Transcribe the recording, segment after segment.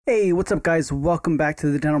Hey, what's up, guys? Welcome back to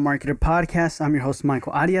the Dental Marketer Podcast. I'm your host,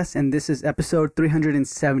 Michael Arias, and this is episode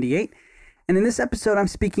 378. And in this episode, I'm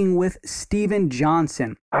speaking with Steven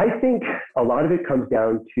Johnson. I think a lot of it comes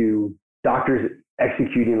down to doctors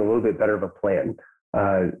executing a little bit better of a plan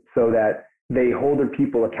so that they hold their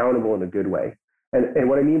people accountable in a good way. And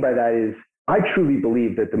what I mean by that is I truly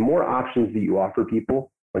believe that the more options that you offer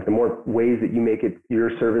people, like the more ways that you make it your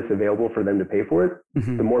service available for them to pay for it,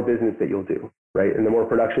 the more business that you'll do, right? And the more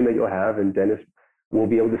production that you'll have, and dentists will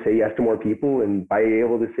be able to say yes to more people. And by being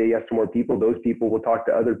able to say yes to more people, those people will talk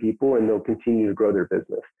to other people and they'll continue to grow their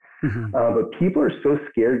business. But people are so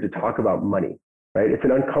scared to talk about money, right? It's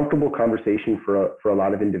an uncomfortable conversation for a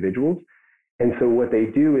lot of individuals. And so what they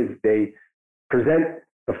do is they present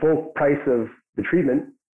the full price of the treatment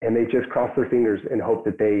and they just cross their fingers and hope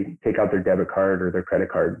that they take out their debit card or their credit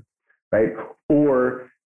card, right? Or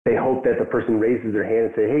they hope that the person raises their hand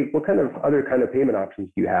and say, hey, what kind of other kind of payment options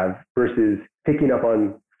do you have, versus picking up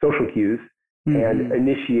on social cues and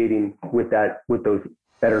initiating with those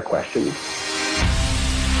better questions.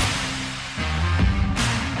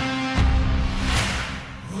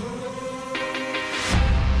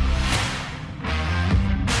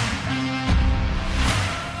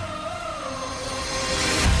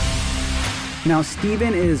 Now,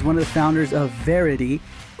 Steven is one of the founders of Verity.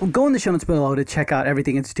 Go in the show notes below to check out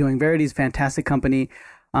everything it's doing. Verity is a fantastic company,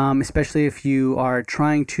 especially if you are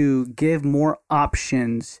trying to give more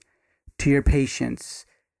options to your patients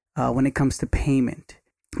when it comes to payment.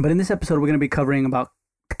 But in this episode, we're going to be covering about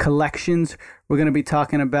collections. We're going to be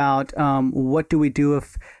talking about what do we do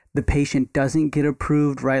if the patient doesn't get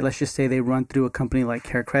approved, right? Let's just say they run through a company like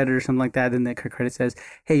CareCredit or something like that, and the CareCredit says,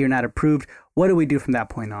 hey, you're not approved. What do we do from that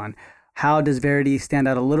point on? How does Verity stand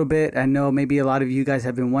out a little bit? I know maybe a lot of you guys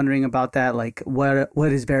have been wondering about that. Like, what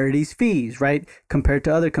is Verity's fees, right, compared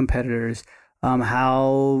to other competitors?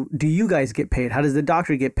 How do you guys get paid? How does the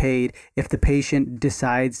doctor get paid if the patient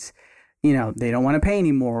decides, they don't want to pay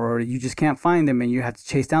anymore, or you just can't find them and you have to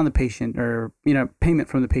chase down the patient, or, payment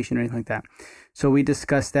from the patient or anything like that? So we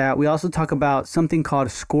discussed that. We also talk about something called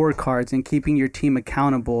scorecards and keeping your team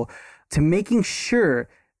accountable to making sure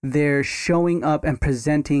they're showing up and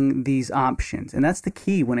presenting these options. And that's the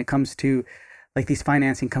key when it comes to like these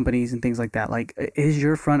financing companies and things like that. Like, is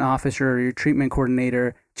your front office or your treatment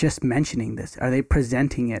coordinator just mentioning this? Are they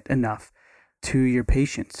presenting it enough to your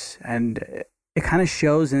patients? And it kind of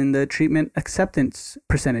shows in the treatment acceptance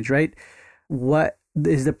percentage, right? What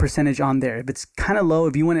is the percentage on there? If it's kind of low,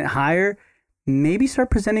 if you want it higher, maybe start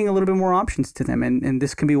presenting a little bit more options to them. And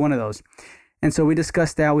this can be one of those. And so we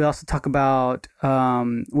discussed that. We also talk about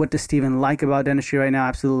what does Steven like about dentistry right now,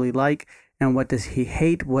 absolutely like, and what does he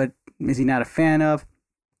hate, what is he not a fan of.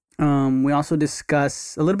 We also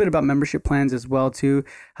discuss a little bit about membership plans as well, too,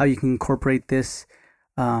 how you can incorporate these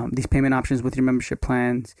payment options with your membership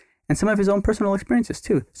plans, and some of his own personal experiences,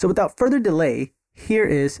 too. So without further delay, here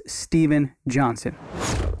is Steven Johnson.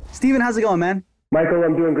 Steven, how's it going, man? Michael,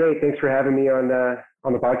 I'm doing great. Thanks for having me on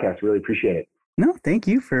the podcast. Really appreciate it. No, thank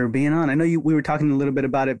you for being on. I know we were talking a little bit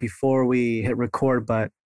about it before we hit record, but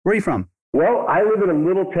where are you from? Well, I live in a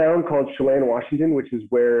little town called Chelan, Washington, which is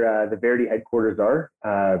where the Verity headquarters are.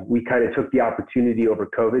 We kind of took the opportunity over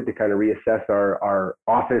COVID to kind of reassess our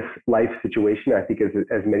office life situation. I think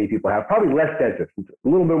as many people have, probably less dentists. It's a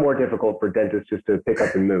little bit more difficult for dentists just to pick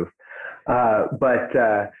up and move. But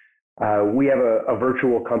we have a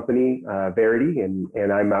virtual company, Verity,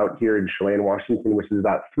 and I'm out here in Chelan, Washington, which is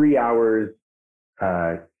about 3 hours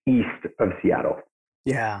east of Seattle.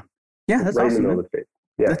 Yeah, that's right awesome. In the middle of the state.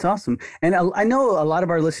 Yeah. That's awesome. And I know a lot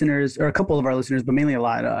of our listeners, or a couple of our listeners, but mainly a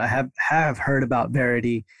lot, have heard about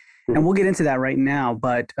Verity. And we'll get into that right now.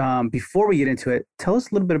 But before we get into it, tell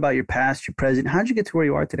us a little bit about your past, your present. How did you get to where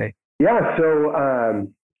you are today? Yeah, so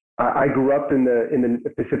I grew up in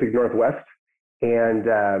the Pacific Northwest, and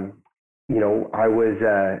I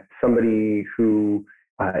was somebody who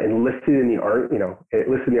enlisted in the Army.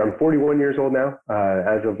 I'm 41 years old now,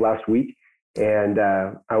 as of last week. And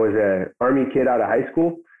I was an Army kid out of high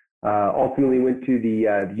school. Ultimately went to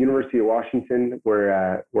the University of Washington,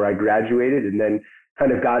 where I graduated, and then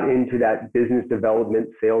kind of got into that business development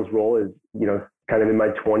sales role as kind of in my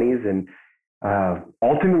 20s, and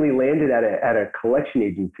ultimately landed at a collection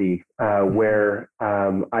agency where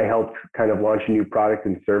I helped kind of launch a new product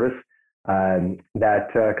and service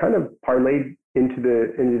that kind of parlayed into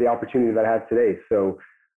the opportunity that I have today. So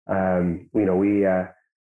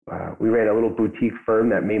we ran a little boutique firm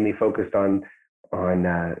that mainly focused on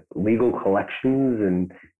legal collections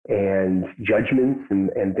and judgments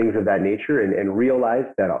and things of that nature, and realized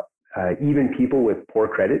that even people with poor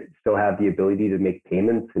credit still have the ability to make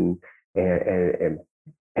payments and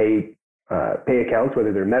pay accounts,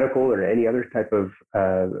 whether they're medical or any other type of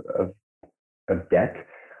debt.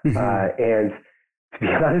 And to be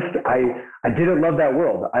honest, I didn't love that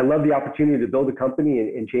world. I love the opportunity to build a company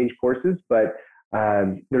and change courses, but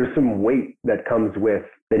there's some weight that comes with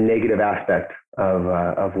the negative aspect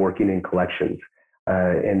of working in collections.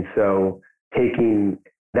 And so taking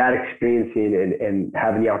that experience and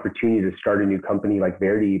having the opportunity to start a new company like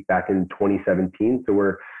Verity back in 2017. So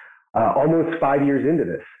we're almost 5 years into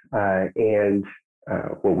this. And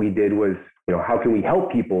what we did was, how can we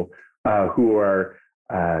help people who are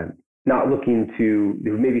not looking to,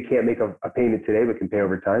 who maybe can't make a payment today, but can pay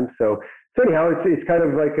over time. So anyhow, it's kind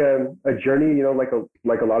of like a journey, like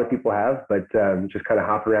a lot of people have, but just kind of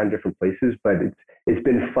hop around different places. But it's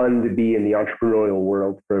been fun to be in the entrepreneurial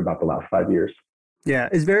world for about the last 5 years. Yeah.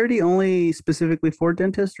 Is Verity only specifically for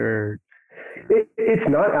dentists, or? It's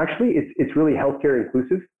not actually. It's really healthcare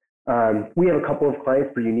inclusive. We have a couple of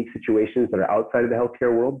clients for unique situations that are outside of the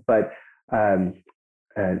healthcare world, but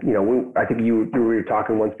I think you were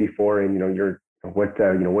talking once before, and what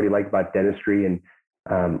do you like about dentistry? And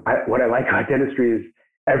what I like about dentistry is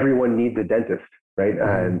everyone needs a dentist, right?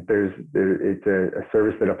 It's a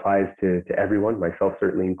service that applies to everyone, myself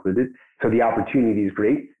certainly included. So the opportunity is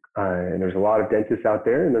great, and there's a lot of dentists out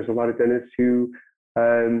there, and there's a lot of dentists who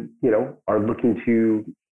are looking to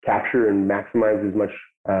capture and maximize as much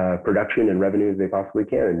production and revenue as they possibly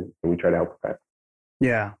can, and we try to help with that.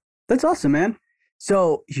 Yeah, that's awesome, man.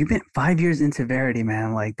 So you've been 5 years into Verity,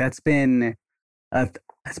 man. Like that's been a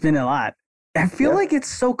lot. I feel like it's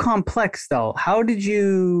so complex, though. Why did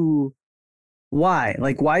you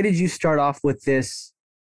start off with this?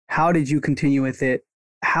 How did you continue with it?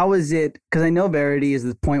 How is it? Because I know Verity is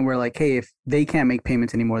the point where, like, hey, if they can't make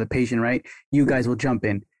payments anymore, the patient, right? You guys will jump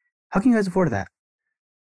in. How can you guys afford that?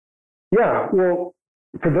 Yeah, well,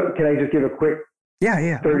 can I just give a quick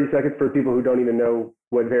 30 seconds for people who don't even know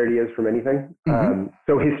what Verity is from anything?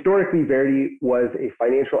 So historically, Verity was a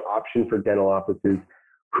financial option for dental offices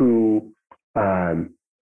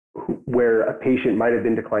where a patient might have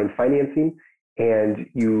been declined financing, and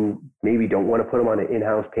you maybe don't want to put them on an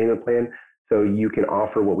in-house payment plan. So you can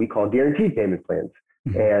offer what we call guaranteed payment plans.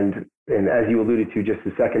 And as you alluded to just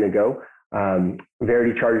a second ago,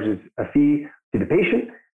 Verity charges a fee to the patient,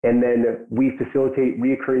 and then we facilitate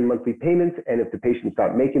reoccurring monthly payments. And if the patient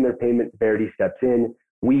stops making their payment, Verity steps in.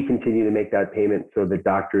 We continue to make that payment, so the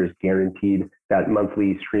doctor is guaranteed that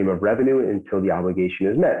monthly stream of revenue until the obligation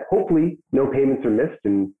is met. Hopefully, no payments are missed,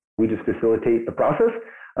 and we just facilitate the process.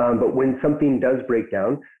 But when something does break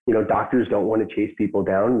down, doctors don't want to chase people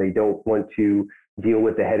down. They don't want to deal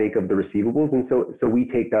with the headache of the receivables, and so we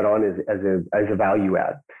take that on as a value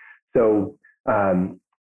add. So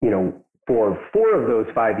for 4 of those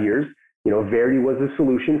 5 years, Verity was a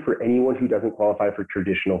solution for anyone who doesn't qualify for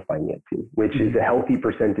traditional financing, which is a healthy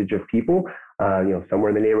percentage of people, somewhere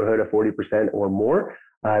in the neighborhood of 40% or more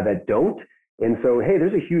that don't. And so, hey,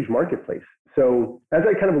 there's a huge marketplace. So as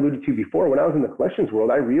I kind of alluded to before, when I was in the collections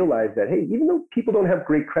world, I realized that, hey, even though people don't have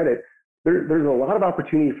great credit, there's a lot of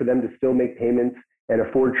opportunity for them to still make payments and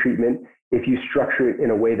afford treatment if you structure it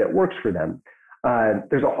in a way that works for them.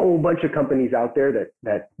 There's a whole bunch of companies out there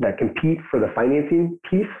that compete for the financing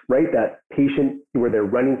piece, right? That patient where they're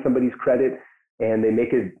running somebody's credit and they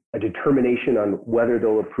make a determination on whether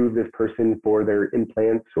they'll approve this person for their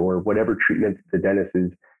implants or whatever treatment the dentist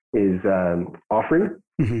is offering.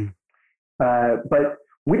 But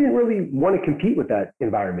we didn't really want to compete with that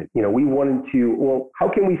environment. We wanted to, well, how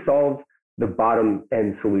can we solve the bottom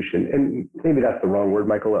end solution? And maybe that's the wrong word,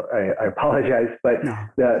 Michael. I apologize, but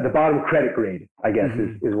the bottom credit grade, I guess,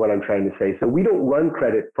 is what I'm trying to say. So we don't run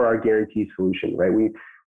credit for our guarantee solution, right? We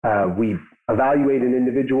evaluate an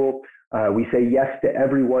individual. We say yes to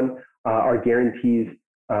everyone. Our guarantees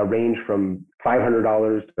range from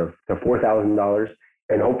 $500 to $4,000.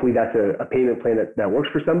 And hopefully that's a payment plan that works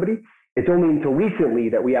for somebody. It's only until recently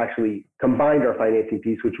that we actually combined our financing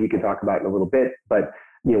piece, which we can talk about in a little bit. But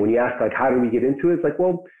when you ask, like, how do we get into it? It's like,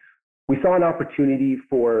 well, we saw an opportunity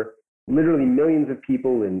for literally millions of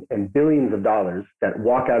people and billions of dollars that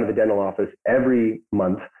walk out of the dental office every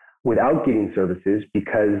month without getting services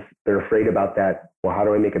because they're afraid about that. Well, how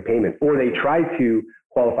do I make a payment? Or they try to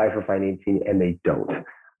qualify for financing and they don't.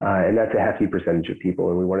 And that's a hefty percentage of people,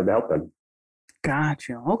 and we wanted to help them.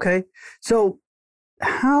 Gotcha. Okay. So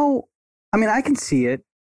I can see it.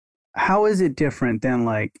 How is it different than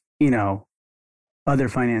other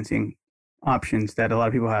financing options that a lot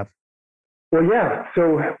of people have? Well, yeah.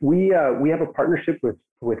 So we have a partnership with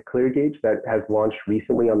ClearGauge that has launched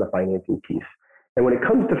recently on the financing piece. And when it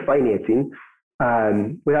comes to financing,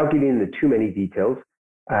 without getting into too many details,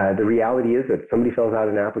 the reality is that if somebody fills out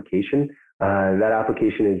an application, that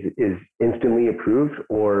application is instantly approved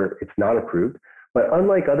or it's not approved. But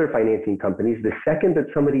unlike other financing companies, the second that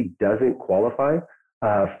somebody doesn't qualify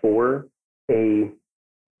for a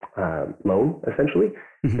loan, essentially,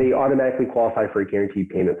 they automatically qualify for a guaranteed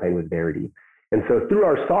payment plan with Verity. And so through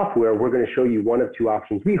our software, we're going to show you one of two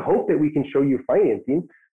options. We hope that we can show you financing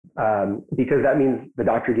because that means the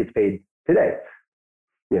doctor gets paid today,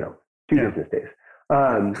 2 business days.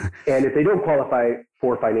 And if they don't qualify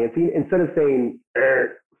for financing, instead of saying,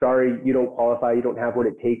 sorry, you don't qualify, you don't have what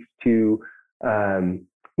it takes to,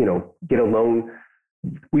 get a loan,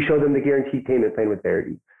 we show them the guaranteed payment plan with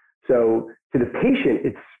Verity. So to the patient,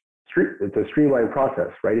 it's a streamlined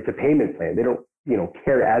process, right? It's a payment plan. They don't,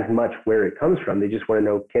 care as much where it comes from. They just want to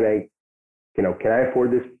know, can I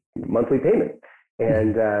afford this monthly payment?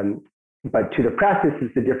 And, but to the practice,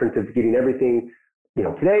 it's the difference of getting everything,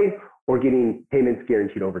 today or getting payments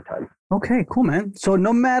guaranteed over time. Okay, cool, man. So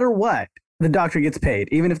no matter what, the doctor gets paid,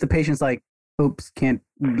 even if the patient's like, oops, can't,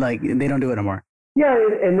 they don't do it anymore. Yeah.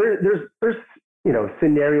 And there's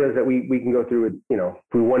scenarios that we can go through with, if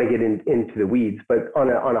we want to get into the weeds, but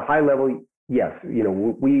on a high level, yes,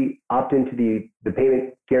 we opt into the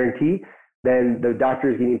payment guarantee, then the doctor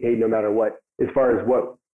is getting paid no matter what, as far as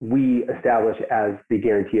what we establish as the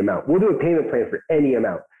guarantee amount. We'll do a payment plan for any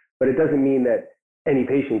amount, but it doesn't mean that any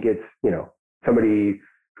patient gets, somebody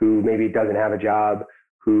who maybe doesn't have a job,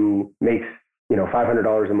 who makes,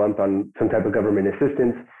 $500 a month on some type of government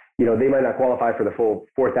assistance, they might not qualify for the full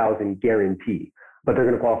 $4,000 guarantee, but they're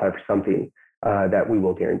going to qualify for something that we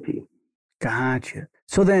will guarantee. Gotcha.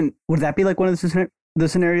 So then would that be like one of the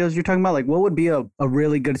scenarios you're talking about? Like what would be a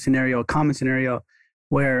really good scenario, a common scenario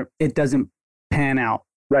where it doesn't pan out?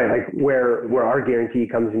 Right. Like where our guarantee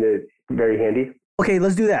comes into very handy. Okay,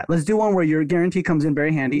 let's do that. Let's do one where your guarantee comes in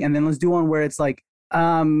very handy. And then let's do one where it's like,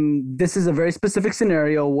 this is a very specific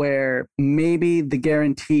scenario where maybe the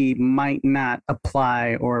guarantee might not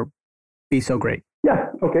apply or be so great. Yeah.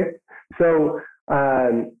 Okay. So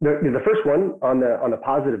the first one on the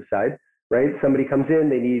positive side, right? Somebody comes in,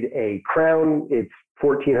 they need a crown. It's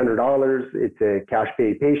 $1,400. It's a cash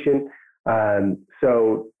pay patient.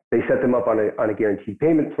 So they set them up on a guaranteed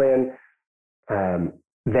payment plan.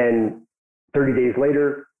 Then 30 days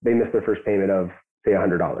later, they miss their first payment of, say,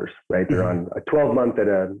 $100, right? They're on a 12-month at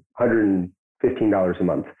 $115 a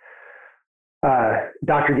month.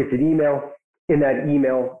 Doctor gets an email. In that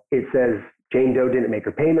email, it says, Jane Doe didn't make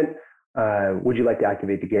her payment. Would you like to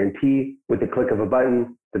activate the guarantee? With the click of a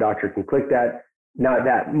button, the doctor can click that. Not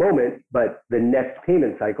that moment, but the next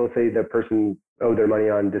payment cycle, say the person owed their money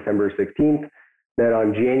on December 16th, then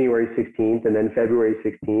on January 16th, and then February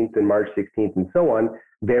 16th, and March 16th, and so on,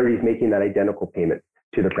 Verity's making that identical payment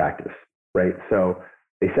to the practice, right? So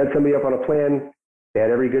they set somebody up on a plan. They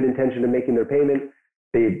had every good intention of making their payment.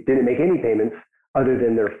 They didn't make any payments other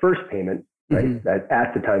than their first payment, right?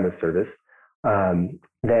 At the time of service.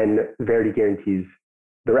 Then Verity guarantees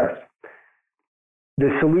the rest.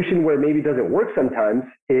 The solution where maybe doesn't work sometimes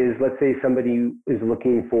is, let's say somebody is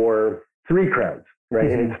looking for 3 crowns,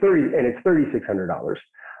 right? And it's $3,600.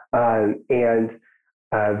 And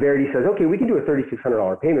Verity says, okay, we can do a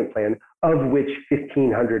 $3,600 payment plan, of which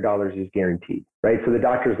 $1,500 is guaranteed, right? So the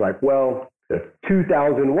doctor's like, well, the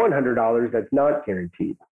 $2,100 that's not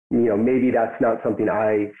guaranteed. Maybe that's not something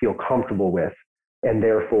I feel comfortable with, and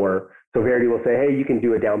therefore, so Verity will say, hey, you can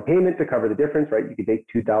do a down payment to cover the difference, right? You could take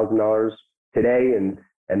 $2,000 today, and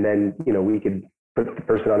then we could put the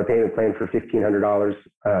person on a payment plan for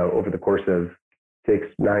 $1,500 over the course of 6,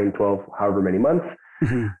 9, 12, however many months.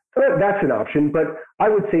 So that's an option, but I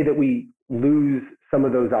would say that we lose some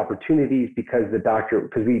of those opportunities because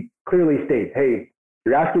we clearly state, hey,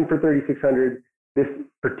 you're asking for $3,600. This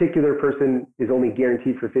particular person is only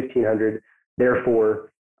guaranteed for $1,500.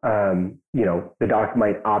 Therefore, the doc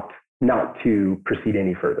might opt not to proceed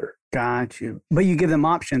any further. Got you. But you give them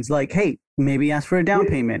options like, hey, maybe ask for a down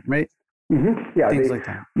payment, right? Yeah. Things like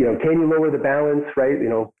that. Can you lower the balance, right?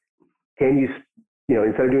 Can you,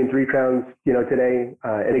 instead of doing 3 crowns, today,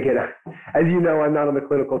 and again, as you know, I'm not on the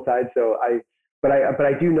clinical side, so but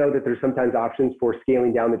I do know that there's sometimes options for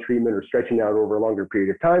scaling down the treatment or stretching out over a longer period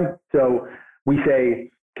of time. So we say,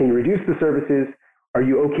 can you reduce the services? Are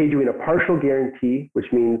you okay doing a partial guarantee,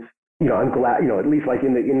 which means, I'm glad, at least like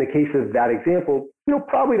in the case of that example,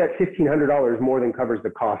 probably that $1,500 more than covers the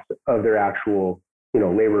cost of their actual,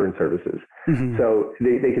 labor and services. So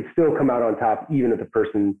they could still come out on top, even if the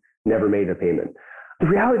person never made a payment. The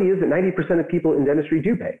reality is that 90% of people in dentistry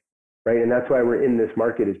do pay, right? And that's why we're in this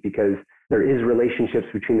market, is because there is relationships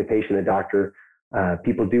between the patient and the doctor.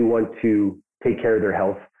 People do want to take care of their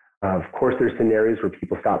health. Of course, there's scenarios where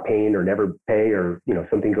people stop paying or never pay, or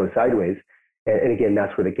something goes sideways. And again,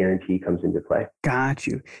 that's where the guarantee comes into play. Got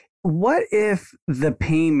you. What if the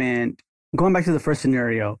payment, going back to the first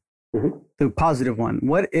scenario, the positive one,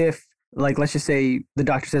 what if, like, let's just say the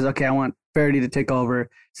doctor says, okay, I want Verity to take over,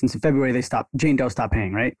 since in February Jane Doe stopped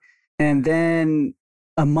paying, right? And then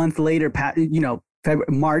a month later,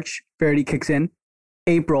 March, Verity kicks in.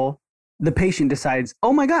 April, the patient decides,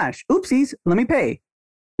 oh my gosh, oopsies, let me pay.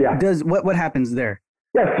 Yeah. What happens there?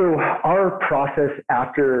 Yeah, so our process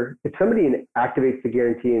after, if somebody activates the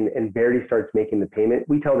guarantee and Verity starts making the payment,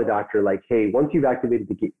 we tell the doctor, like, hey, once you've activated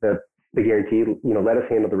the guarantee, let us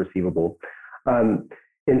handle the receivable.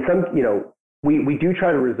 In some, we do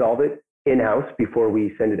try to resolve it in-house before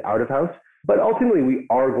we send it out of house, but ultimately we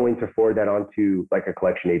are going to forward that on to like a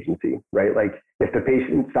collection agency, right? Like if the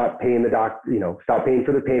patient stops paying stop paying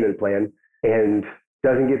for the payment plan and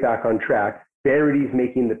doesn't get back on track, Verity's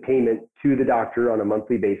making the payment to the doctor on a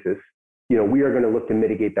monthly basis, we are going to look to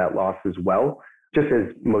mitigate that loss as well, just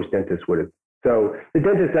as most dentists would have. So the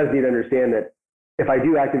dentist does need to understand that if I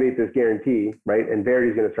do activate this guarantee, right, and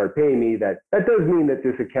Verity's going to start paying me, that does mean that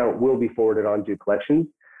this account will be forwarded on to collections.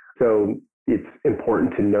 So it's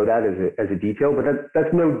important to know that as a detail, but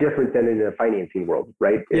that's no different than in the financing world,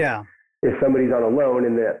 right? If somebody's on a loan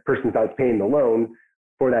and that person starts paying the loan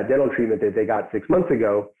for that dental treatment that they got 6 months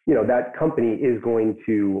ago, that company is going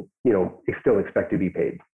to, still expect to be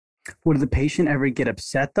paid. Would the patient ever get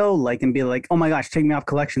upset though, like, and be like, "Oh my gosh, take me off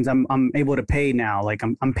collections. I'm able to pay now. Like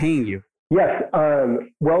I'm paying you." Yes.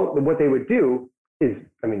 Well, what they would do is,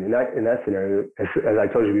 in that scenario, as I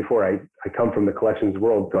told you before, I come from the collections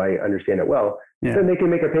world, so I understand it well. Yeah. Then they can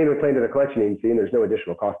make a payment plan to the collection agency, and there's no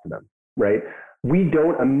additional cost to them, right? We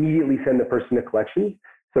don't immediately send the person to collections.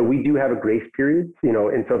 So we do have a grace period,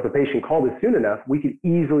 and so if the patient called us soon enough, we could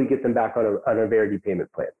easily get them back on a Verity payment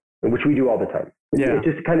plan, which we do all the time. Yeah. It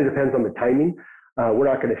just kind of depends on the timing. We're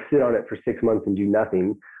not going to sit on it for 6 months and do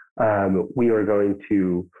nothing. We are going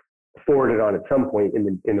to forward it on at some point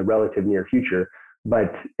in the relative near future.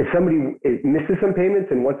 But if somebody misses some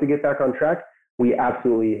payments and wants to get back on track, we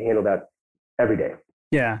absolutely handle that every day.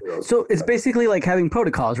 Yeah. So it's basically like having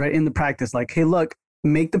protocols, right? In the practice, like, hey, look,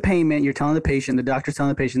 make the payment. You're telling the patient, the doctor's telling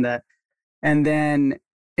the patient that. And then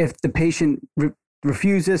if the patient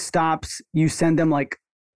refuses, stops, you send them like,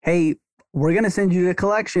 hey, we're going to send you to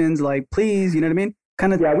collections. Like, please, you know what I mean?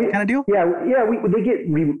 Kind of deal? Yeah.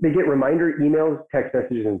 They get reminder emails, text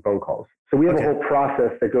messages, and phone calls. So we have a whole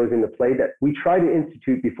process that goes into play that we try to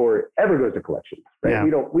institute before it ever goes to collections, right? Yeah. We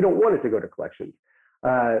don't want it to go to collections.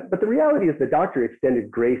 But the reality is the doctor extended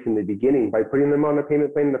grace in the beginning by putting them on a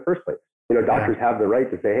payment plan in the first place. Doctors have the right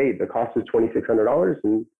to say, hey, the cost is $2,600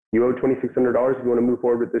 and you owe $2,600 if you want to move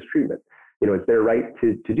forward with this treatment. It's their right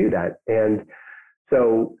to do that. And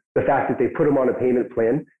so the fact that they put them on a payment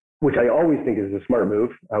plan, which I always think is a smart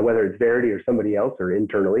move, whether it's Verity or somebody else or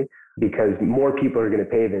internally, because more people are going to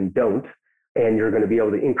pay than don't. And you're going to be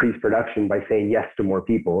able to increase production by saying yes to more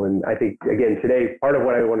people. And I think, again, today, part of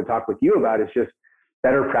what I want to talk with you about is just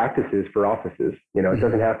better practices for offices. It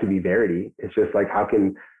doesn't have to be Verity. It's just like, how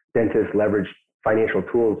can dentists leverage financial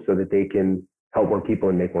tools so that they can help more people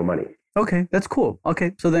and make more money? Okay, that's cool.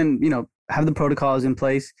 Okay, so then, have the protocols in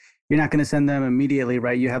place. You're not going to send them immediately,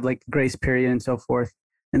 right? You have like grace period and so forth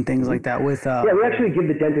and things like that with... Yeah, we actually give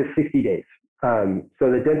the dentist 60 days.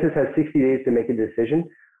 So the dentist has 60 days to make a decision.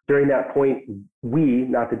 During that point, we,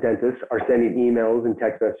 not the dentist, are sending emails and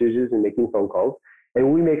text messages and making phone calls. And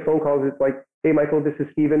when we make phone calls, it's like, hey, Michael, this is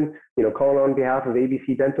Steven, calling on behalf of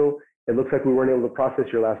ABC Dental. It looks like we weren't able to process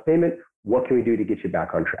your last payment. What can we do to get you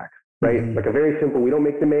back on track? Right? Mm-hmm. Like a very simple, we don't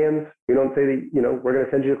make demands. We don't say that, we're going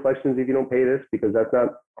to send you to collections if you don't pay this, because that's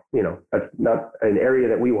not an area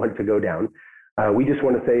that we want to go down. We just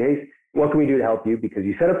want to say, hey, what can we do to help you? Because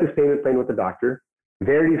you set up this payment plan with the doctor.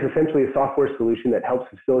 Verity is essentially a software solution that helps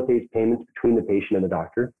facilitate payments between the patient and the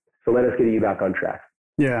doctor. So let us get you back on track.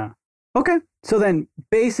 Yeah. Okay. So then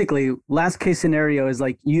basically last case scenario is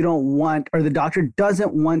like you don't want, or the doctor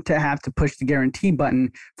doesn't want to have to push the guarantee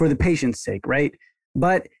button for the patient's sake, right?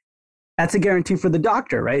 But that's a guarantee for the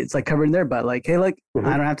doctor, right? It's like covering their butt. Like, hey, look,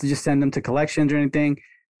 I don't have to just send them to collections or anything.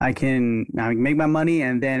 I can make my money,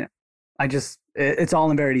 and then it's all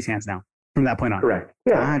in Verity's hands now from that point on. Correct.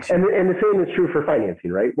 Yeah. Gotcha. And the same is true for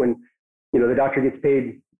financing, right? When, the doctor gets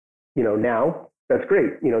paid, now, that's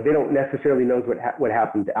great. They don't necessarily know what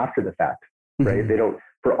happens after the fact, right? Mm-hmm. They don't,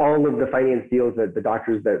 for all of the finance deals that the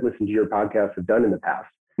doctors that listen to your podcast have done in the past,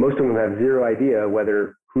 most of them have zero idea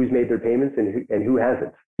whether who's made their payments and who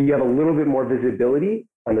hasn't. You have a little bit more visibility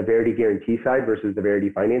on the Verity guarantee side versus the Verity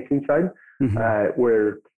financing side,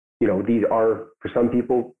 where these are for some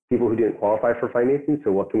people who didn't qualify for financing.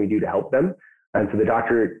 So what can we do to help them? And so the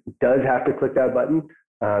doctor does have to click that button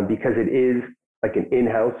because it is like an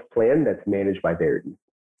in-house plan that's managed by Verity.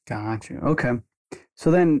 Gotcha. Okay.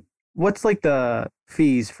 So then what's like the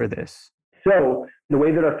fees for this? So the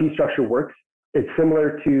way that our fee structure works, it's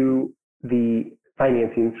similar to the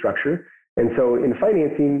financing structure. And so in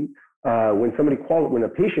financing, when a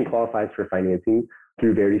patient qualifies for financing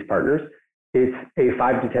through Verity's partners, it's a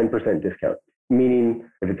 5 to 10% discount. Meaning,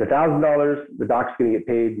 if it's $1,000, the doc's going to get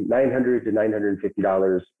paid $900 to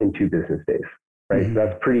 $950 in 2 business days, right? Mm-hmm. So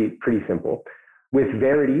that's pretty simple. With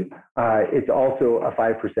Verity, it's also a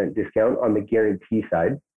 5% discount on the guarantee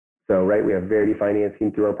side. So, right, we have Verity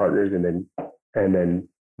financing through our partners, and then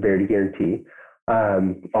Verity guarantee,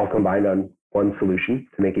 all combined on one solution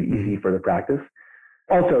to make it easy for the practice.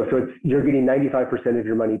 Also, so you're getting 95% of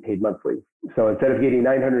your money paid monthly. So instead of getting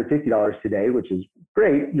 $950 today, which is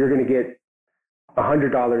great, you're going to get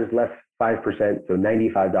 $100 less 5%, so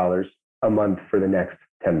 $95 a month for the next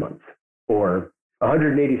 10 months, or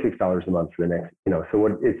 $186 a month for the next,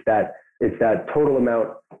 so it's that total amount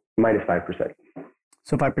minus 5%.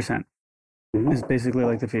 So 5% is basically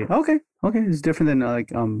like the fee. Okay. It's different than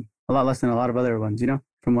a lot less than a lot of other ones,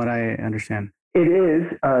 from what I understand. It is,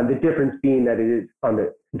 the difference being that it is on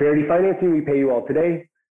the Verity financing, we pay you all today.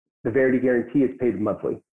 The Verity guarantee is paid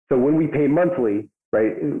monthly. So when we pay monthly,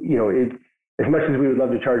 right, as much as we would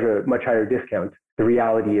love to charge a much higher discount, the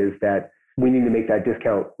reality is that we need to make that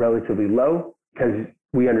discount relatively low because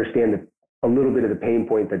we understand that a little bit of the pain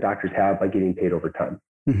point that doctors have by getting paid over time.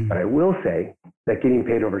 Mm-hmm. But I will say that getting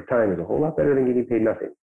paid over time is a whole lot better than getting paid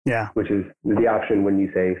nothing. Yeah. Which is the option when you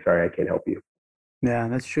say, sorry, I can't help you. Yeah,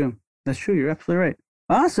 that's true. You're absolutely right.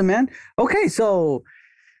 Awesome, man. Okay, so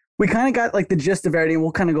we kind of got like the gist of Verity, and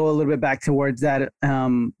we'll kind of go a little bit back towards that.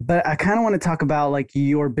 But I kind of want to talk about like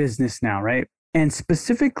your business now, right? And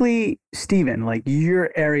specifically, Steven, like your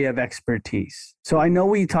area of expertise. So I know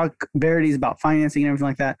we talk Verity's about financing and everything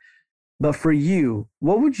like that, but for you,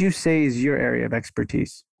 what would you say is your area of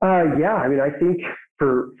expertise? Yeah, I mean, I think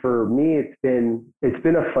for me, it's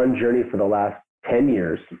been a fun journey for the last 10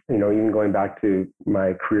 years, even going back to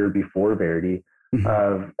my career before Verity,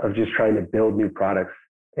 mm-hmm. of just trying to build new products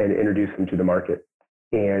and introduce them to the market.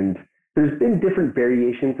 And there's been different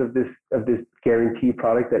variations of this guarantee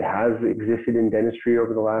product that has existed in dentistry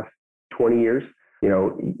over the last 20 years,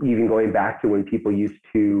 even going back to when people used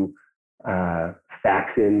to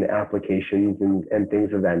fax in applications and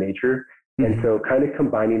things of that nature. Mm-hmm. And so kind of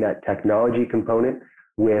combining that technology component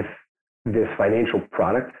with this financial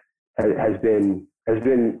product has been,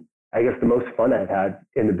 I guess, the most fun I've had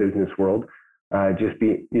in the business world. Just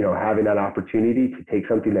having that opportunity to take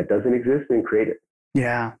something that doesn't exist and create it.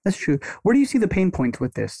 Yeah, that's true. Where do you see the pain points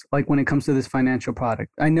with this? Like when it comes to this financial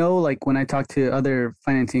product, I know like when I talk to other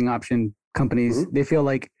financing option companies, mm-hmm. they feel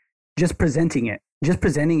like just presenting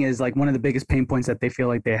is like one of the biggest pain points that they feel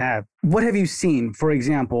like they have. What have you seen, for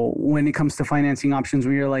example, when it comes to financing options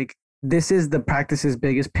where you're like, this is the practice's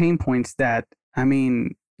biggest pain points that,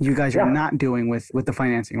 you guys are not doing with the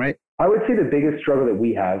financing, right? I would say the biggest struggle that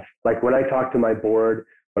we have, like when I talk to my board,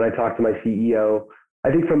 when I talk to my CEO, I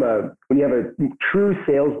think when you have a true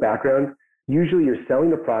sales background, usually you're selling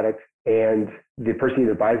the product and the person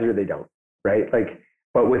either buys it or they don't, right?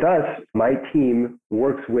 But with us, my team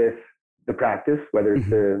works with the practice, whether it's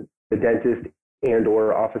mm-hmm. the dentist and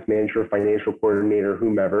or office manager, financial coordinator,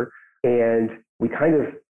 whomever, and we kind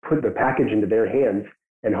of put the package into their hands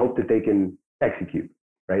and hope that they can execute.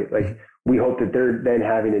 Right? Like we hope that they're then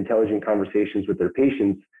having intelligent conversations with their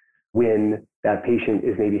patients when that patient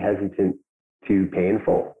is maybe hesitant to pay in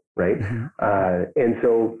full, right? Mm-hmm. And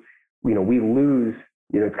so, we lose,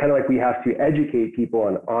 it's kind of like we have to educate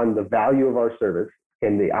people on the value of our service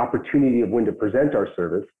and the opportunity of when to present our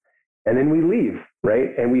service. And then we leave,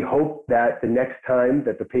 right? And we hope that the next time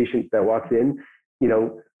that the patient that walks in,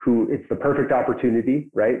 who it's the perfect opportunity,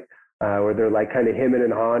 right? Where they're like kind of hemming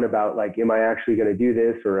and hawing about like, am I actually going to do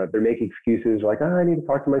this? Or they're making excuses like, I need to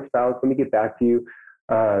talk to my spouse. Let me get back to you.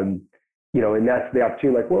 And that's the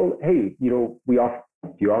opportunity. Like, well, hey, we offer.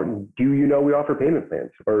 Do we offer payment plans?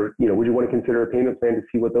 Or would you want to consider a payment plan to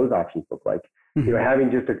see what those options look like? Mm-hmm. Having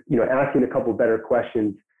just asking a couple better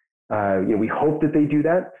questions. We hope that they do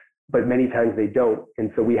that, but many times they don't.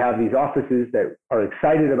 And so we have these offices that are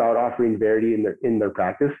excited about offering Verity in their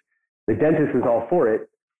practice. The dentist is all for it.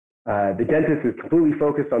 The dentist is completely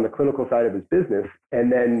focused on the clinical side of his business.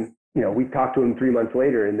 And then, we talk to him 3 months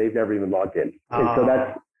later and they've never even logged in. And so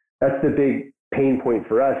that's the big pain point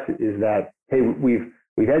for us is that, hey, we've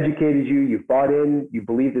educated you, you've bought in, you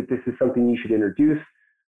believe that this is something you should introduce.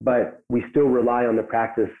 but we still rely on the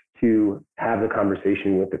practice to have the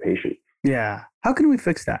conversation with the patient. Yeah. How can we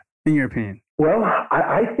fix that, in your opinion? Well,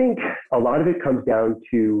 I think a lot of it comes down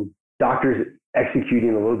to doctors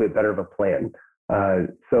executing a little bit better of a plan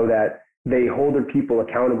so that they hold their people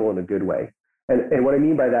accountable in a good way. And what I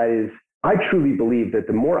mean by that is I truly believe that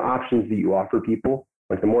the more options that you offer people,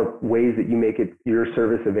 like the more ways that you make it your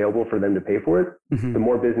service available for them to pay for it, the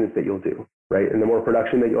more business that you'll do, right? And the more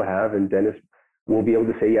production that you'll have, and dentists will be able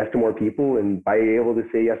to say yes to more people. And by being able to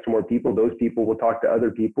say yes to more people, those people will talk to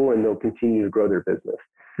other people and they'll continue to grow their business.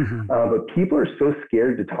 But people are so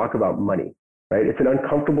scared to talk about money, right? It's an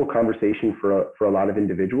uncomfortable conversation for a lot of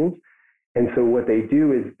individuals. And so what they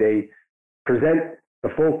do is they present the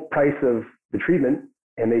full price of the treatment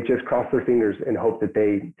and they just cross their fingers and hope that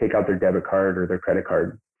they take out their debit card or their credit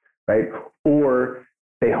card, right? Or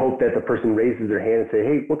they hope that the person raises their hand and say,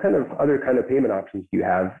 hey, what kind of other kind of payment options do you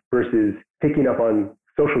have, versus picking up on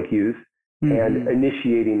social cues and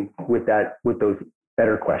initiating with those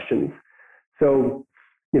better questions. So,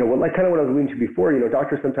 what I was alluding to before,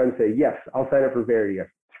 doctors sometimes say, yes, I'll sign up for Verity. It's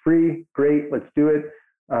free, great, let's do it.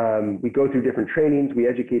 We go through different trainings, we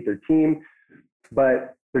educate their team,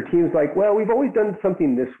 but their team's like, well, we've always done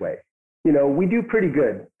something this way. We do pretty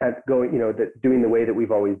good at doing the way that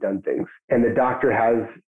we've always done things. And the doctor has,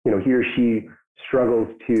 he or she struggles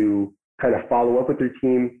to kind of follow up with their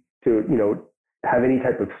team to, have any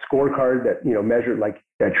type of scorecard that, measure,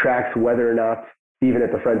 that tracks whether or not even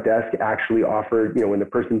at the front desk actually offered, when the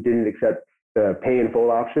person didn't accept the pay in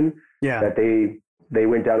full option, that they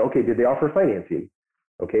went down, okay, did they offer financing?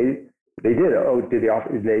 Okay, they did. Oh, did they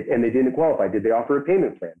offer, and they didn't qualify. Did they offer a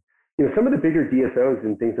payment plan? Some of the bigger DSOs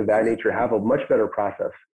and things of that nature have a much better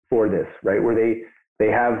process for this, right? Where they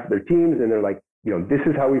have their teams and they're like, this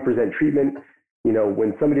is how we present treatment.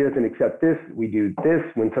 When somebody doesn't accept this, we do this.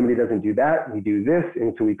 When somebody doesn't do that, we do this.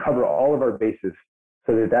 And so we cover all of our bases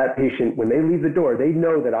so that patient, when they leave the door, they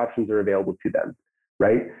know that options are available to them,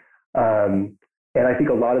 right? And I think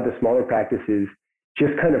a lot of the smaller practices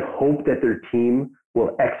just kind of hope that their team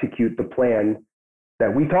will execute the plan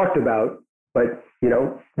that we talked about. But,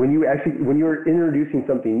 when you're introducing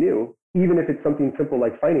something new, even if it's something simple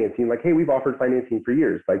like financing, like, hey, we've offered financing for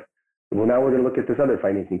years. Like, well, now we're going to look at this other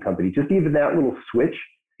financing company. Just even that little switch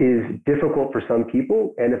is difficult for some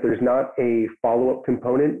people. And if there's not a follow-up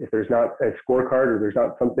component, if there's not a scorecard or there's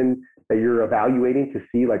not something that you're evaluating to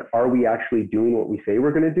see, like, are we actually doing what we say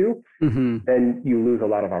we're going to do, then you lose a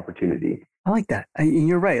lot of opportunity. I like that. And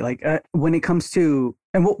you're right. Like when it comes to,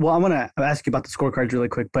 and I want to ask you about the scorecards really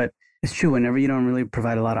quick, but it's true. Whenever you don't really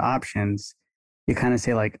provide a lot of options, you kind of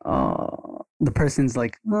say like, oh, the person's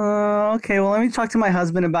like, oh, okay, well, let me talk to my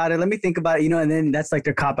husband about it. Let me think about it, and then that's like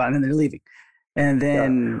their cop out and then they're leaving. And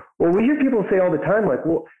then. Yeah. Well, we hear people say all the time, like,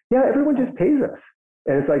 well, yeah, everyone just pays us.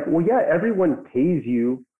 And it's like, well, yeah, everyone pays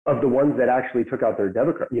you of the ones that actually took out their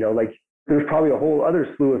debit card. Like there's probably a whole other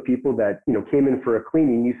slew of people that, came in for a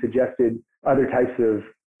cleaning. You suggested other types of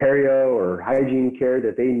perio or hygiene care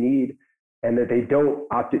that they need and that they don't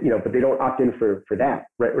opt in, but they don't opt in for that,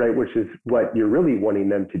 right? Which is what you're really wanting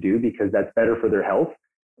them to do, because that's better for their health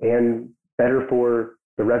and better for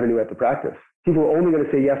the revenue at the practice. People are only going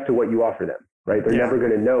to say yes to what you offer them, right? They're never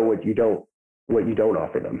going to know what you don't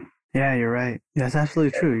offer them. Yeah, you're right. That's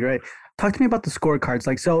absolutely true. You're right. Talk to me about the scorecards.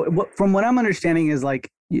 Like, so from what I'm understanding is like,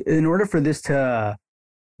 in order for this to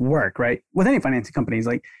work, right, with any financing companies,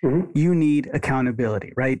 like you need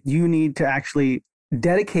accountability, right? You need to actually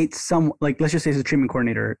dedicate some, like, let's just say it's a treatment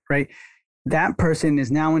coordinator, right? That person is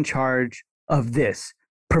now in charge of this,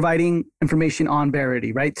 providing information on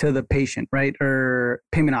Verity, right, to the patient, right, or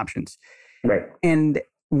payment options. Right. And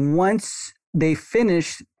once they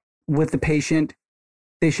finish with the patient,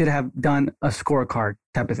 they should have done a scorecard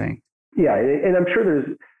type of thing. Yeah, and I'm sure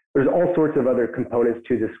there's all sorts of other components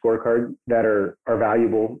to this scorecard that are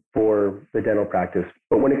valuable for the dental practice.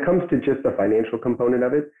 But when it comes to just the financial component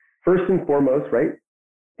of it, first and foremost, right,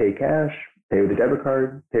 pay cash, pay with a debit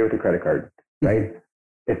card, pay with a credit card, right?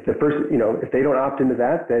 If the first, if they don't opt into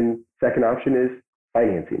that, then second option is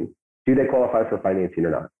financing. Do they qualify for financing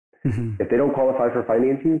or not? If they don't qualify for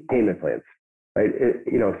financing, payment plans, right?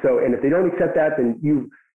 So, and if they don't accept that, then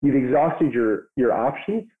you've exhausted your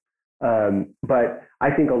options. But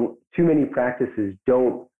I think too many practices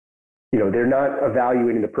don't, they're not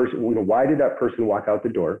evaluating the person. Why did that person walk out the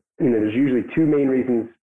door? There's usually two main reasons,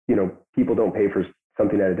 people don't pay for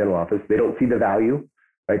something at a dental office. They don't see the value,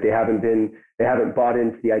 right? They haven't bought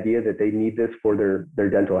into the idea that they need this for their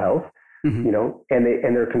dental health, and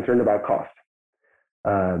they're concerned about cost.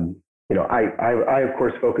 I of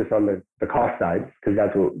course focus on the cost side because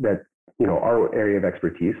that's our area of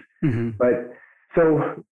expertise. But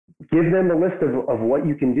so give them a list of what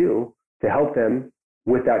you can do to help them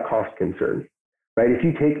with that cost concern, right? If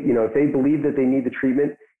you take, if they believe that they need the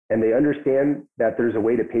treatment and they understand that there's a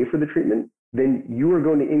way to pay for the treatment, then you are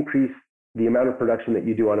going to increase the amount of production that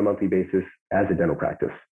you do on a monthly basis as a dental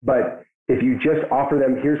practice. But if you just offer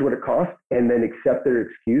them, here's what it costs, and then accept their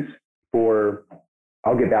excuse for,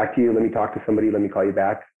 I'll get back to you, let me talk to somebody, let me call you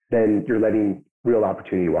back, then you're letting real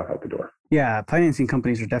opportunity walk out the door. Yeah, financing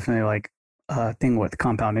companies are definitely like a thing with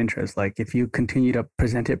compound interest. Like if you continue to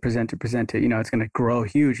present it, it's going to grow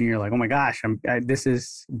huge, and you're like, oh my gosh, this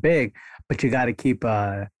is big. But you got to keep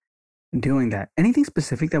doing that. Anything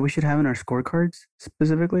specific that we should have in our scorecards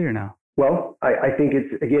specifically, or no? Well, I think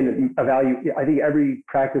it's, again, a value. I think every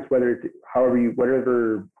practice, whether it's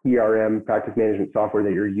whatever ERM, practice management software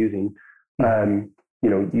that you're using,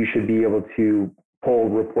 you should be able to pull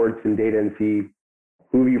reports and data and see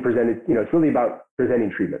who you presented. It's really about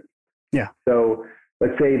presenting treatment. Yeah. So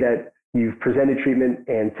let's say that you've presented treatment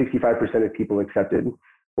and 65% of people accepted.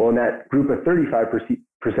 Well, in that group of 35%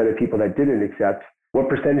 of people that didn't accept, what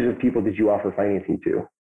percentage of people did you offer financing to,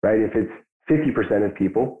 right? If it's 50% of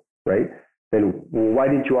people, right, then why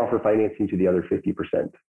didn't you offer financing to the other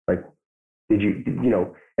 50%? Like, did you,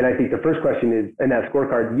 and I think the first question is, in that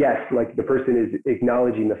scorecard, yes, like the person is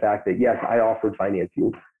acknowledging the fact that, yes, I offered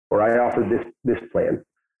financing, or I offered this plan,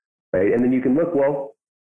 right? And then you can look, well,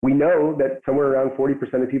 we know that somewhere around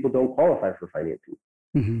 40% of people don't qualify for financing.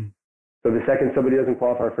 Mm-hmm. So the second somebody doesn't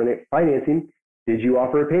qualify for financing, did you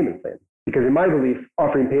offer a payment plan? Because in my belief,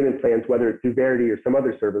 offering payment plans, whether it's through Verity or some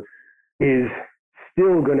other service, is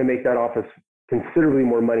still going to make that office considerably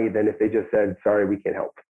more money than if they just said, sorry, we can't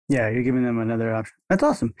help. Yeah, you're giving them another option. That's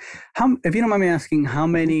awesome. If you don't mind me asking, how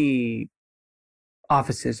many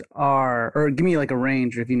offices or give me like a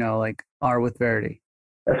range if are with Verity?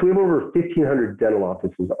 So we have over 1,500 dental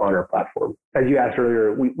offices on our platform. As you asked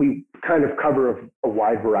earlier, we kind of cover a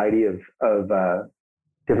wide variety of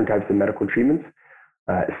different types of medical treatments,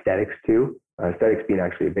 aesthetics too, aesthetics being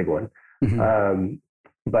actually a big one. Mm-hmm.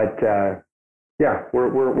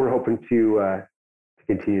 We're hoping to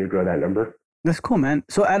continue to grow that number. That's cool, man.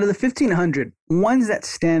 So out of the 1,500 ones that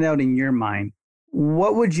stand out in your mind,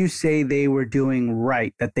 what would you say they were doing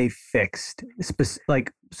right that they fixed,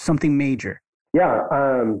 like something major? Yeah.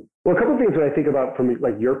 Well, a couple of things when I think about from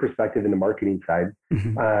like your perspective in the marketing side,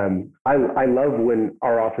 mm-hmm. I love when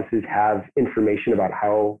our offices have information about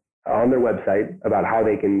how on their website about how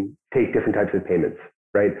they can take different types of payments,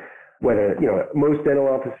 right? Whether, most dental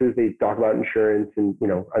offices, they talk about insurance and,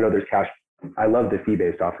 I know there's cash. I love the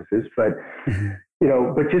fee-based offices, but, mm-hmm.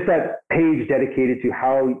 But just that page dedicated to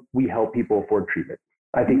how we help people afford treatment.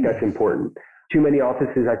 I think that's important. Too many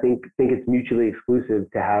offices, I think it's mutually exclusive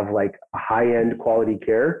to have like a high-end quality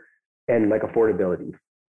care and like affordability,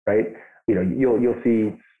 right? You'll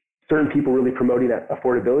see certain people really promoting that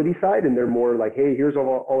affordability side, and they're more like, hey, here's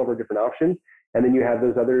all of our different options. And then you have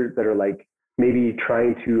those others that are like maybe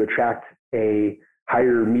trying to attract a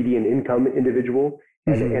higher median income individual,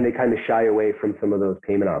 mm-hmm. and they kind of shy away from some of those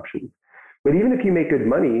payment options. But even if you make good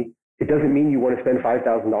money, it doesn't mean you want to spend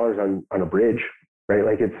 $5,000 on a bridge, right?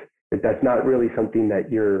 Like that's not really something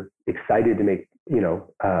that you're excited to make,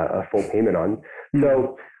 a full payment on. Mm-hmm.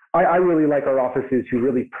 So I really like our offices who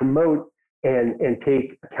really promote and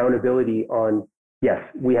take accountability on, yes,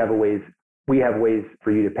 we have ways for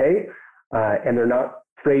you to pay, and they're not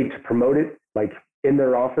afraid to promote it like in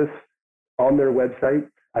their office, on their website.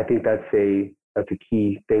 I think that's a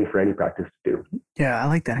key thing for any practice to do. Yeah, I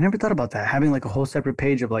like that. I never thought about that. Having like a whole separate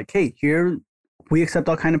page of like, hey, here we accept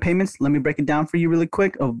all kind of payments. Let me break it down for you really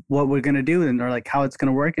quick of what we're going to do or like how it's going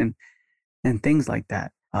to work and things like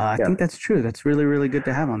that. I think that's true. That's really, really good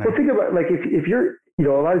to have on there. Well, think about like if you're,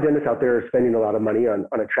 a lot of dentists out there are spending a lot of money on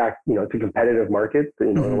a track, it's a competitive market.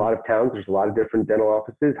 Mm-hmm. In a lot of towns, there's a lot of different dental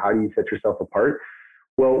offices. How do you set yourself apart?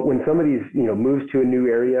 Well, when somebody's, moves to a new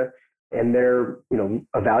area and they're,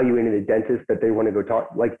 evaluating a dentist that they want to go talk,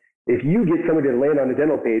 like if you get somebody to land on a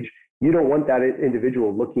dental page, you don't want that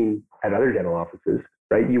individual looking at other dental offices,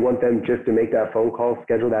 right? You want them just to make that phone call,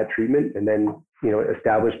 schedule that treatment, and then,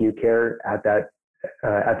 establish new care at that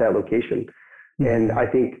location. Mm-hmm. And I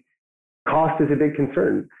think cost is a big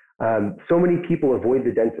concern. So many people avoid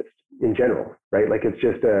the dentist in general, right? Like it's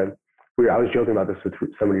just I was joking about this with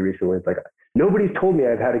somebody recently. It's like, nobody's told me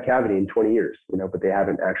I've had a cavity in 20 years, but they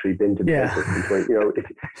haven't actually been to the dentist in 20,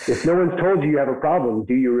 if no one's told you have a problem,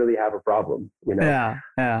 do you really have a problem? Yeah.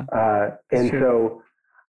 So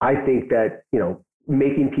I think that,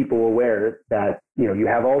 making people aware that, you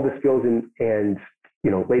have all the skills and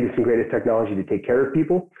latest and greatest technology to take care of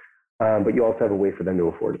people, but you also have a way for them to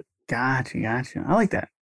afford it. Gotcha. I like that.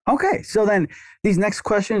 Okay. So then these next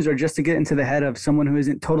questions are just to get into the head of someone who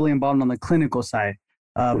isn't totally involved on the clinical side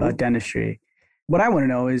of dentistry. What I want to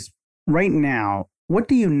know is right now, what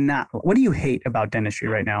do you hate about dentistry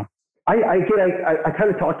right now? I kind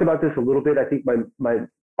of talked about this a little bit. I think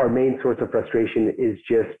our main source of frustration is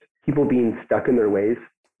just people being stuck in their ways,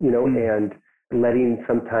 and letting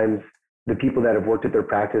sometimes the people that have worked at their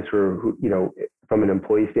practice or who, from an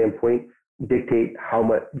employee standpoint, dictate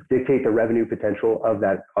the revenue potential of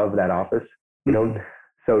that office,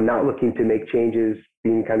 So not looking to make changes,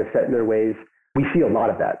 being kind of set in their ways. We see a lot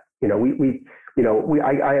of that.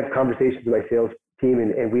 I have conversations with my sales team,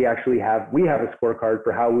 and we actually have a scorecard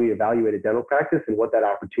for how we evaluate a dental practice and what that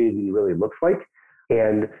opportunity really looks like.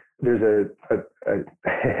 And there's a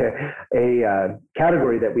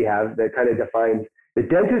category that we have that kind of defines the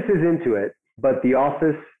dentist is into it, but the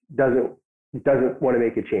office doesn't want to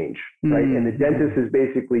make a change, right? And the dentist is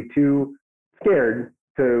basically too scared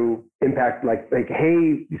to impact, like,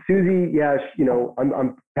 hey, Susie, yeah,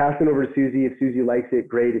 I'm passing over to Susie. If Susie likes it,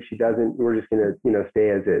 great. If she doesn't, we're just gonna,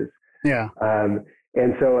 stay as is. Yeah.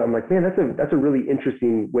 And so I'm like, man, that's a really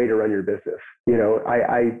interesting way to run your business.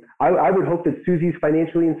 I would hope that Susie's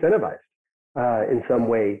financially incentivized in some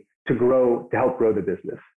way to help grow the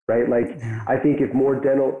business, right? I think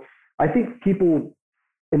I think people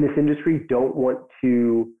in this industry don't want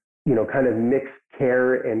to, kind of mix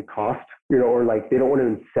care and cost, or they don't want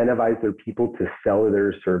to incentivize their people to sell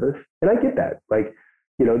their service. And I get that.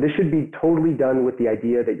 This should be totally done with the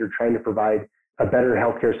idea that you're trying to provide a better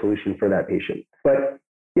healthcare solution for that patient. But,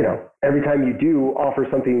 every time you do offer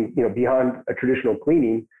something, beyond a traditional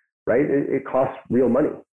cleaning, right, it costs real money.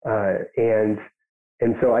 And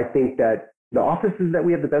so I think that the offices that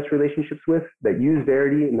we have the best relationships with, that use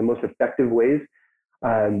Verity in the most effective ways,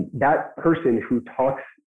 that person who talks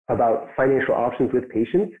about financial options with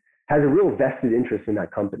patients has a real vested interest in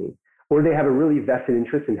that company, or they have a really vested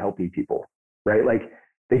interest in helping people, right?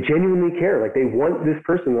 They genuinely care. They want this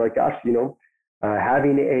person. They're like, gosh,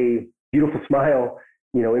 having a beautiful smile,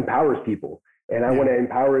 empowers people, and I want to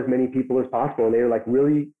empower as many people as possible. And they're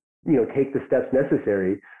really, take the steps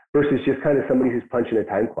necessary versus just kind of somebody who's punching a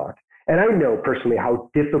time clock. And I know personally how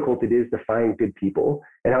difficult it is to find good people,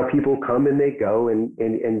 and how people come and they go, and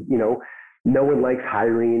no one likes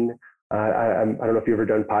hiring. I don't know if you've ever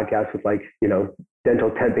done podcasts with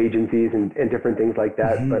dental temp agencies and different things like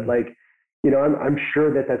that, but I'm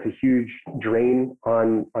sure that that's a huge drain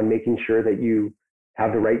on making sure that you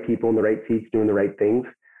have the right people in the right seats doing the right things.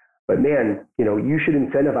 But man, you should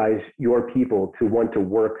incentivize your people to want to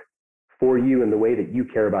work for you in the way that you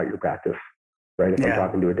care about your practice, right? If I'm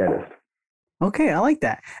talking to a dentist. Okay, I like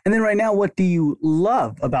that. And then right now, what do you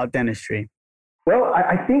love about dentistry? Well,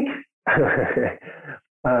 I think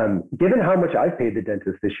given how much I've paid the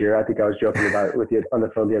dentist this year, I think I was joking about it with you on the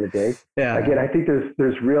phone the other day. Yeah. Again, I think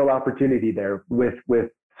there's real opportunity there with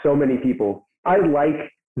so many people. I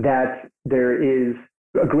like that there is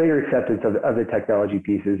a greater acceptance of the technology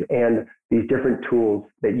pieces and these different tools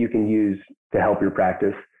that you can use to help your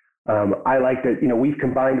practice. I like that, we've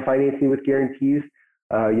combined financing with guarantees.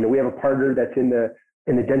 We have a partner that's in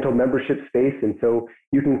the dental membership space. And so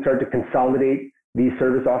you can start to consolidate these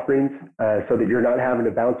service offerings so that you're not having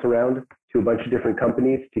to bounce around to a bunch of different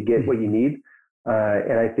companies to get what you need.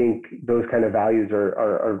 And I think those kind of values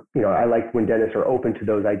are I like when dentists are open to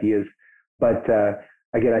those ideas. But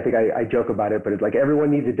again, I think I joke about it, but it's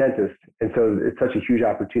everyone needs a dentist. And so it's such a huge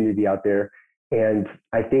opportunity out there. And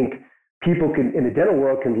I think people in the dental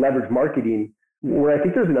world can leverage marketing, where I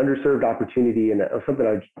think there's an underserved opportunity, and something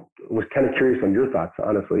I was kind of curious on your thoughts,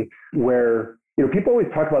 honestly, where, people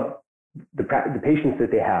always talk about the patients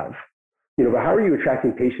that they have, but how are you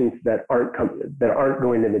attracting patients that aren't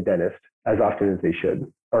going to the dentist as often as they should,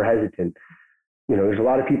 or hesitant? There's a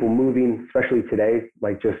lot of people moving, especially today,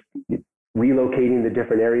 just relocating to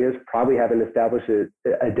different areas, probably haven't established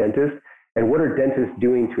a dentist. And what are dentists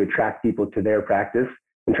doing to attract people to their practice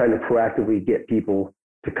and trying to proactively get people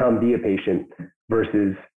to come be a patient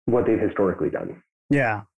versus what they've historically done?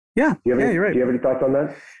 Yeah. You're right. Do you have any thoughts on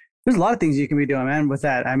that? There's a lot of things you can be doing, man, with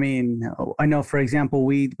that. I mean, I know, for example,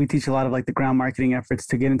 we teach a lot of the ground marketing efforts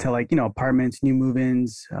to get into apartments, new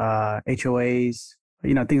move-ins, HOAs,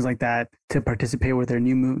 things like that, to participate with their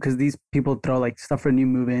new move, because these people throw stuff for new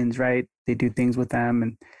move-ins, right? They do things with them,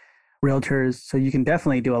 and realtors. So you can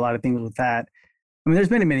definitely do a lot of things with that. I mean,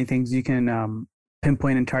 there's many things you can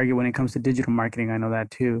pinpoint and target when it comes to digital marketing. I know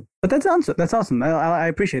that too. But that's awesome. I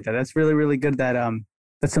appreciate that. That's really, really good that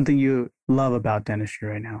that's something you love about dentistry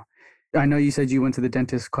right now. I know you said you went to the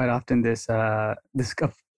dentist quite often this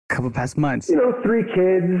couple past months. 3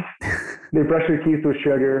 kids. They brush their teeth with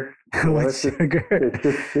sugar. With sugar. It's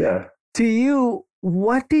just, yeah. To you,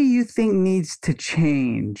 what do you think needs to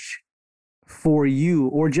change for you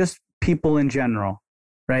or just people in general,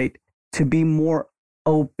 right? To be more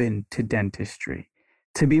open to dentistry,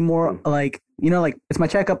 to be more like, like it's my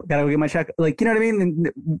checkup, gotta go get my checkup. Like, you know what I mean?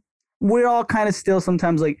 And we're all kind of still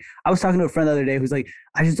sometimes like, I was talking to a friend the other day who's like,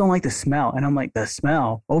 I just don't like the smell. And I'm like, the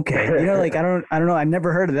smell? Okay. Like, I don't know. I've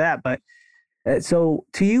never heard of that. But so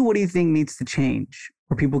to you, what do you think needs to change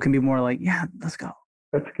where people can be more like, yeah, let's go?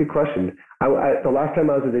 That's a good question. The last time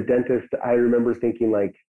I was at the dentist, I remember thinking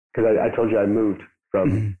like, because I told you I moved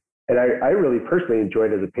from, and I really personally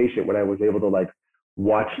enjoyed as a patient when I was able to like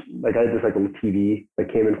watch, like I had this like little TV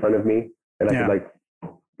that came in front of me and I could like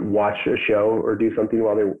watch a show or do something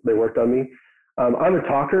while they worked on me. I'm a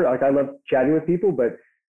talker. Like I love chatting with people, but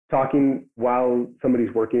talking while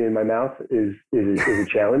somebody's working in my mouth is a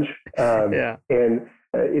challenge. And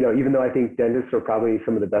even though I think dentists are probably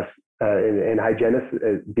some of the best and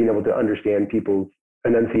hygienists being able to understand people's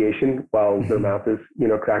enunciation while their mouth is,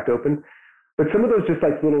 cracked open. But some of those just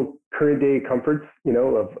like little current day comforts,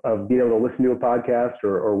 of being able to listen to a podcast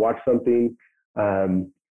or watch something while,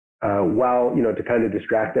 to kind of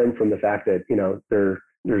distract them from the fact that,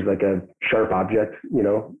 there's like a sharp object,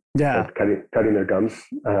 that's cutting their gums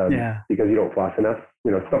because you don't floss enough,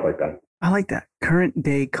 stuff like that. I like that. Current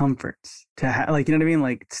day comforts to have, like, you know what I mean?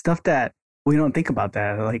 Like stuff that we don't think about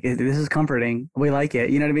that. Like, this is comforting. We like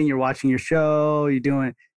it. You know what I mean? You're watching your show, you're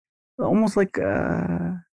doing almost like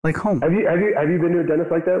home. Have you been to a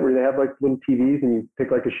dentist like that where they have like little TVs and you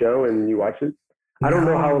pick like a show and you watch it? I don't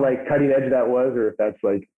know how like cutting edge that was, or if that's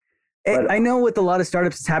like. I know with a lot of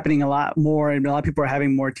startups, it's happening a lot more, and a lot of people are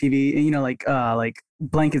having more TV. And, like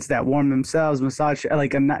blankets that warm themselves, massage,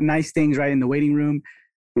 like nice things right in the waiting room.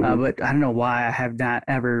 But I don't know why I have not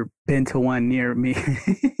ever been to one near me.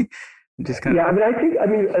 Just kind of. Yeah,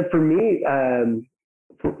 for me,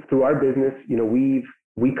 through our business, we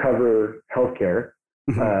cover healthcare,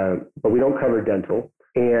 but we don't cover dental.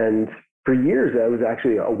 And for years, that was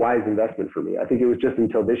actually a wise investment for me. I think it was just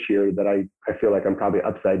until this year that I feel like I'm probably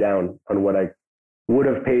upside down on what I would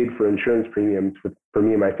have paid for insurance premiums for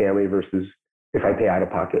me and my family versus if I pay out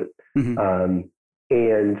of pocket. And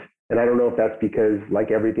I don't know if that's because,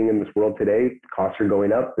 like everything in this world today, costs are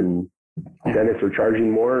going up and dentists are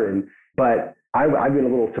charging more. But I've been a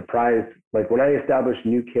little surprised. Like when I established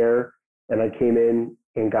New Care and I came in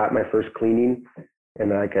and got my first cleaning,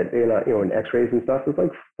 and I got, and x-rays and stuff, it was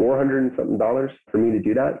like $400 and something for me to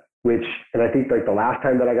do that, and I think like the last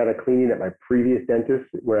time that I got a cleaning at my previous dentist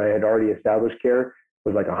where I had already established care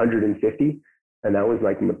was like $150. And that was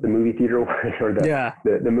like the movie theater one or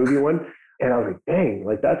the movie one. And I was like, dang,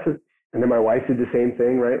 like and then my wife did the same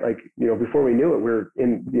thing, right? Like, before we knew it, we were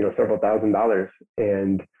in, several $1,000s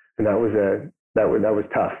and that was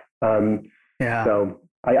tough. So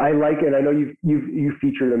I like it. I know you've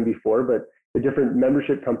featured them before, but the different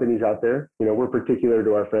membership companies out there, we're particular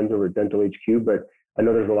to our friends over at Dental HQ, but I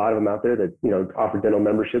know there's a lot of them out there that, offer dental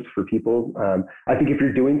memberships for people. I think if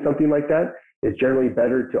you're doing something like that, it's generally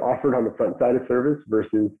better to offer it on the front side of service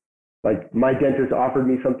versus like my dentist offered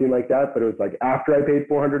me something like that, but it was like after I paid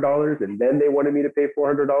 $400 and then they wanted me to pay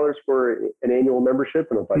 $400 for an annual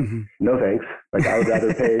membership. And I was like, no, thanks. Like I would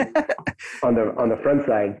rather pay on the front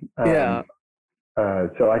side.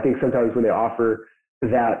 So I think sometimes when they offer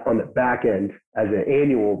that on the back end as an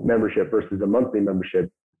annual membership versus a monthly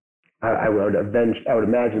membership, I would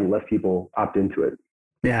imagine less people opt into it.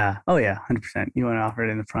 Yeah. Oh yeah. 100%. You want to offer it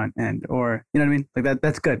in the front end, or, you know what I mean? Like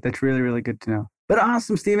that's good. That's really, really good to know. But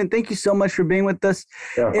awesome, Steven. Thank you so much for being with us.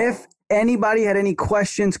 Yeah. If anybody had any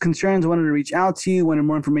questions, concerns, wanted to reach out to you, wanted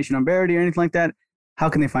more information on Verity or anything like that, how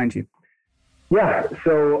can they find you? Yeah.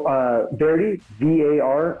 So Verity,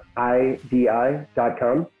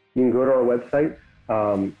 VARIDI.com. You can go to our website.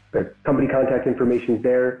 The company contact information is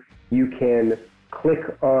there. You can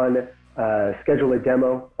click on schedule a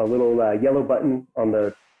demo, a little yellow button on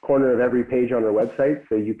the corner of every page on our website.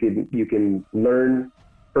 So you can learn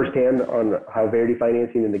firsthand on how Verity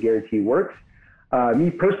Financing and the guarantee works. Me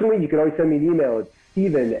personally, you can always send me an email. It's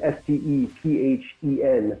Stephen,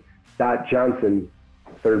 STEPHEN.Johnson,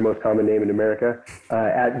 third most common name in America,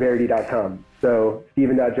 at Verity.com. So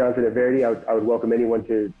Stephen.Johnson at Verity. I would welcome anyone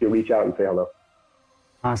to reach out and say hello.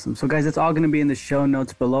 Awesome. So guys, it's all going to be in the show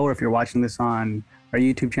notes below, or if you're watching this on our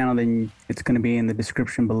YouTube channel, then it's going to be in the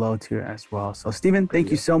description below too as well. So Steven,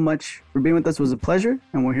 thank you so much for being with us. It was a pleasure,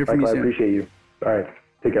 and we'll hear from you soon. I appreciate you. All right.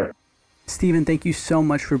 Take care. Stephen, thank you so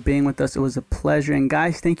much for being with us. It was a pleasure. And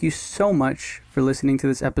guys, thank you so much for listening to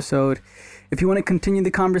this episode. If you want to continue the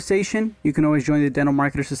conversation, you can always join the Dental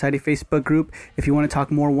Marketer Society Facebook group. If you want to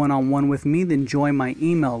talk more one-on-one with me, then join my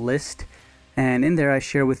email list. And in there, I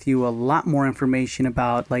share with you a lot more information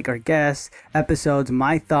about like our guests, episodes,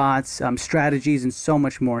 my thoughts, strategies, and so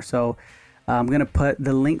much more. So I'm going to put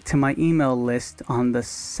the link to my email list on the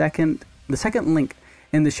second link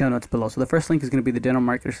in the show notes below. So the first link is going to be the Dental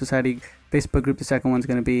Marketer Society Facebook group. The second one's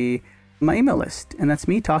going to be my email list. And that's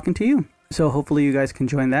me talking to you. So hopefully you guys can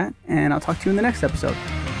join that. And I'll talk to you in the next episode.